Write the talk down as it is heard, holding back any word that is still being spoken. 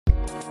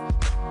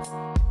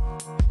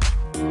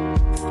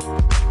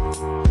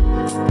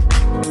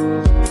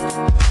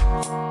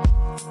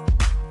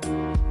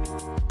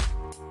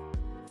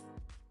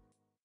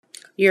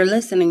You're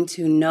listening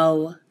to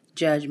No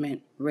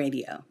Judgment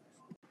Radio.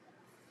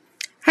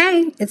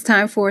 Hey, it's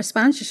time for a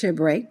sponsorship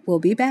break. We'll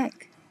be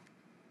back.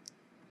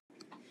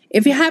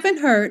 If you haven't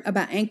heard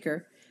about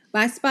Anchor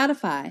by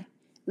Spotify,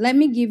 let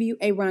me give you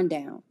a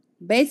rundown.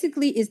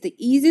 Basically, it's the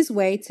easiest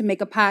way to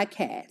make a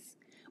podcast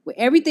with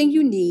everything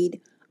you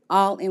need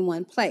all in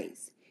one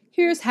place.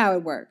 Here's how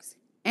it works.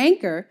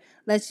 Anchor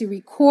lets you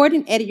record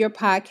and edit your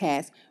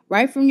podcast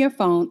right from your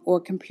phone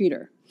or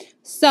computer.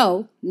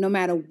 So, no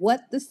matter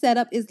what the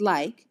setup is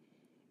like,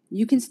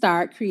 you can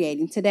start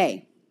creating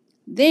today.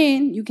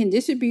 Then you can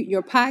distribute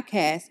your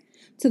podcast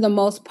to the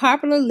most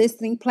popular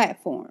listening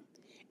platform,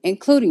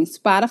 including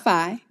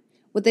Spotify,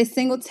 with a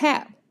single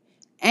tap.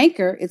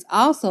 Anchor is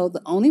also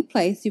the only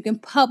place you can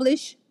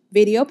publish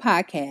video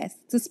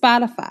podcasts to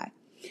Spotify.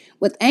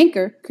 With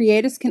Anchor,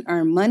 creators can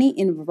earn money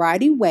in a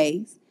variety of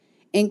ways,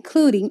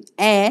 including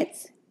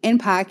ads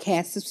and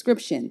podcast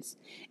subscriptions.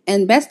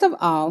 And best of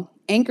all,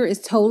 Anchor is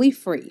totally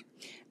free.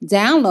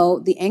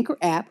 Download the Anchor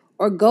app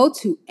or go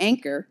to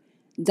anchor.fm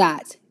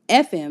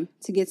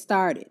to get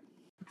started.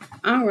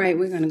 All right,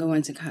 we're going to go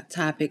into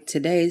topic.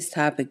 Today's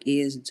topic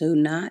is do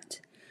not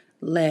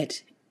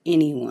let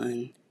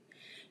anyone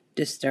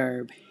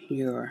disturb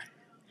your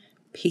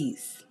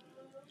peace.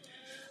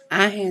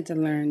 I had to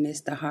learn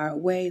this the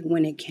hard way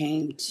when it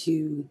came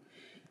to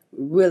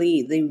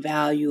really the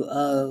value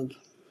of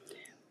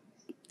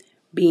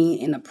being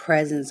in the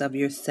presence of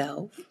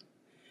yourself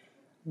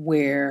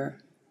where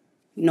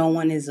no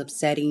one is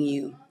upsetting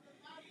you.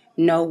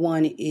 No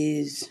one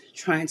is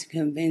trying to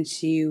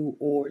convince you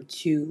or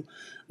to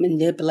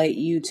manipulate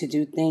you to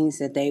do things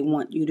that they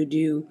want you to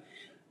do.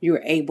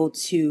 You're able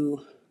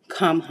to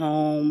come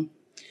home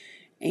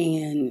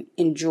and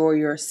enjoy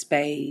your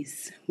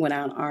space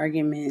without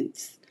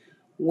arguments,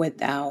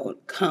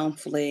 without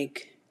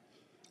conflict,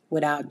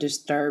 without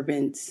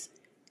disturbance.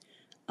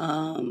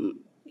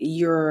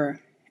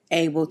 You're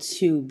able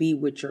to be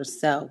with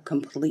yourself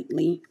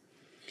completely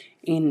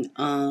and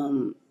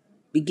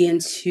begin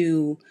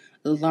to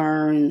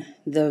learn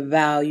the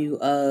value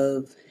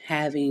of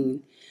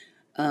having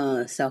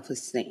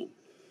self-esteem.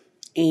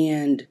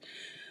 And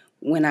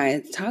when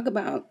I talk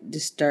about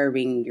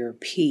disturbing your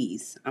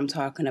peace, I'm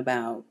talking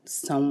about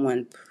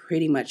someone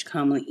pretty much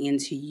coming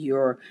into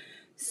your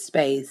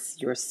space,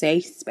 your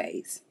safe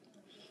space,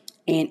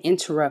 and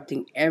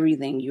interrupting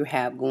everything you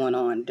have going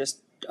on,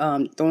 just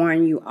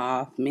throwing you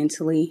off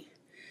mentally,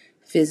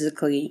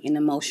 physically, and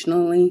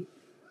emotionally.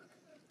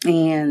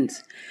 And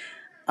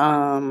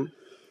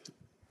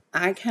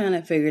I kind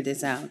of figured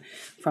this out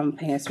from a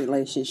past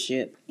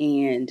relationship,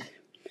 and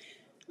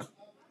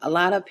a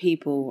lot of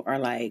people are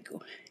like,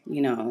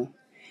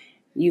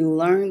 you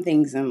learn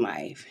things in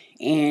life,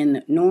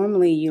 and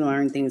normally you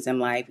learn things in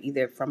life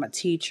either from a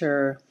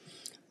teacher,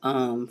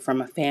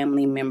 from a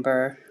family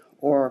member,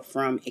 or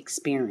from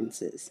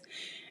experiences.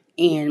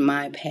 And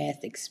my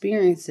past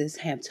experiences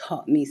have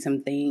taught me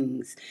some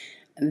things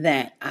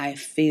that I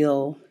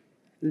feel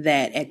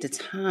that at the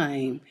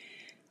time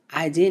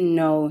I didn't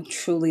know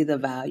truly the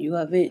value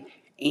of it.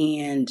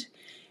 And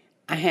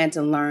I had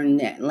to learn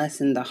that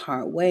lesson the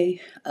hard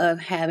way of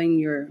having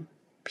your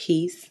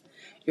peace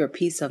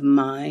of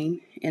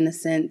mind, in a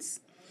sense.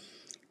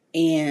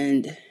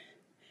 And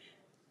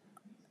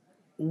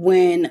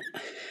when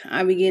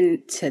I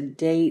began to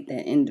date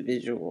that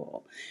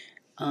individual,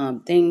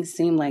 things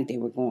seemed like they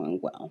were going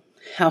well.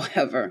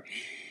 However,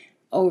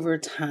 over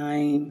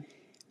time,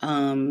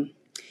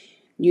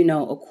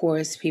 of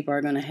course, people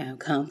are going to have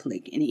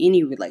conflict in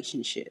any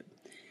relationship.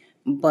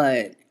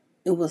 But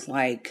it was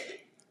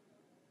like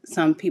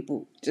some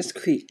people just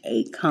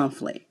create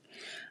conflict.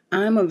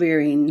 I'm a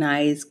very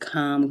nice,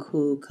 calm,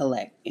 cool,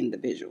 collect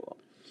individual.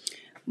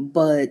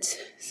 But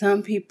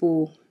some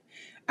people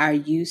are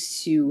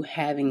used to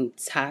having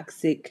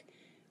toxic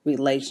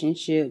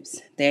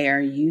relationships. They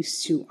are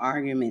used to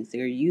arguments.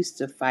 They're used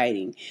to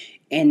fighting.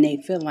 And they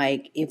feel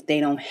like if they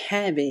don't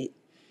have it,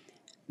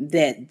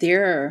 that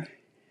their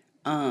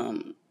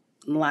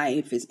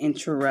life is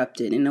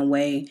interrupted in a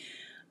way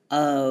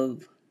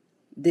of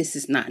this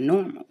is not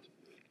normal.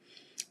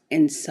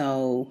 And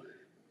so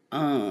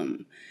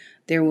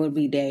there will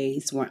be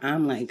days where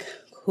I'm like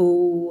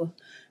cool,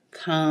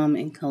 calm,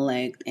 and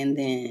collect, and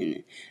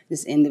then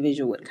this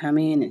individual would come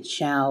in and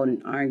shout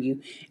and argue,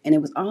 and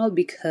it was all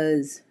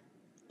because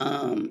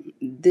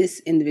this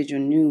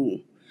individual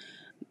knew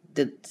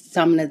that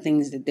some of the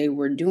things that they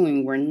were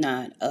doing were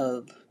not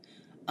of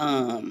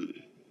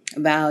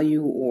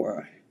value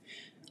or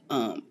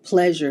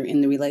pleasure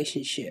in the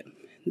relationship.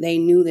 They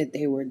knew that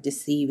they were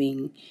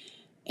deceiving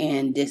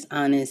and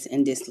dishonest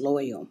and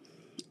disloyal.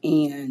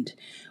 And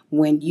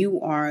when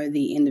you are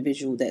the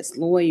individual that's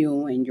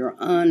loyal and you're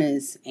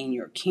honest and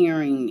you're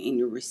caring and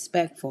you're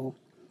respectful,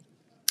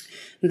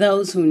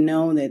 those who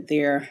know that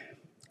they're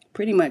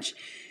pretty much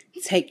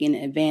taking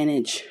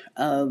advantage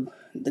of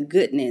the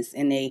goodness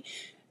and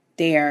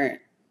they are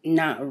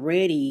not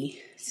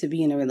ready to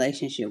be in a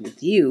relationship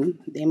with you.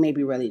 They may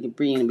be ready to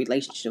be in a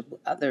relationship with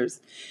others.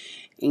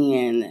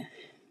 And,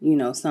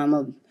 some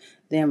of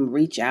them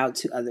reach out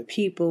to other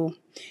people.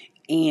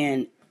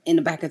 And in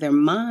the back of their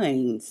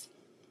minds,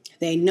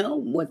 they know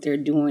what they're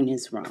doing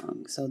is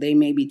wrong. So they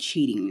may be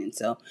cheating. And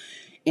so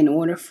in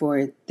order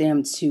for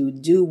them to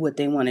do what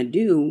they want to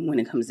do when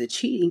it comes to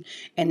cheating,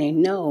 and they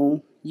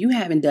know you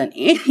haven't done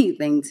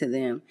anything to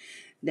them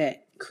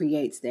that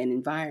creates that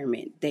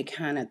environment, they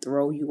kind of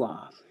throw you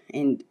off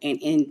and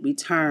in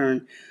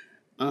return,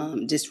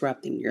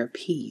 disrupting your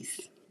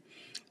peace.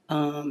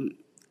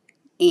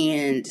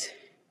 And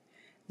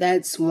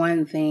that's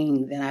one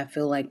thing that I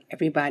feel like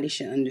everybody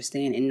should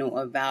understand and know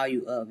a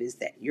value of, is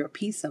that your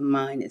peace of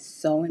mind is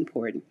so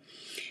important.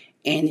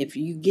 And if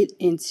you get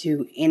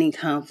into any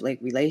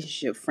conflict,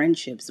 relationship,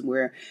 friendships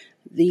where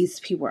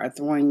these people are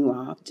throwing you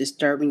off,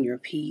 disturbing your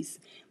peace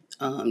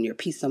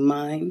of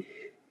mind,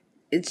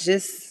 it's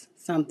just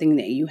something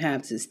that you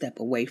have to step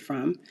away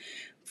from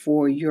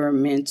for your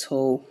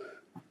mental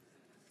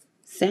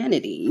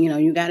sanity.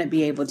 You got to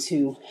be able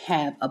to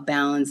have a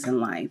balance in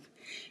life.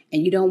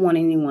 And you don't want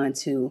anyone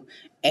to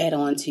add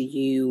on to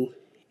you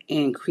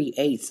and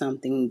create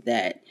something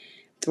that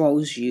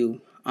throws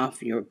you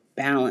off your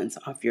balance,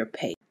 off your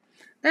pace.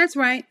 That's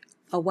right.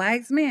 A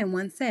wise man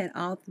once said,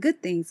 all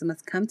good things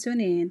must come to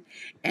an end.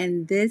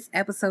 And this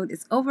episode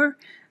is over,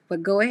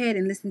 but go ahead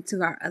and listen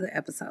to our other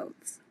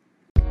episodes.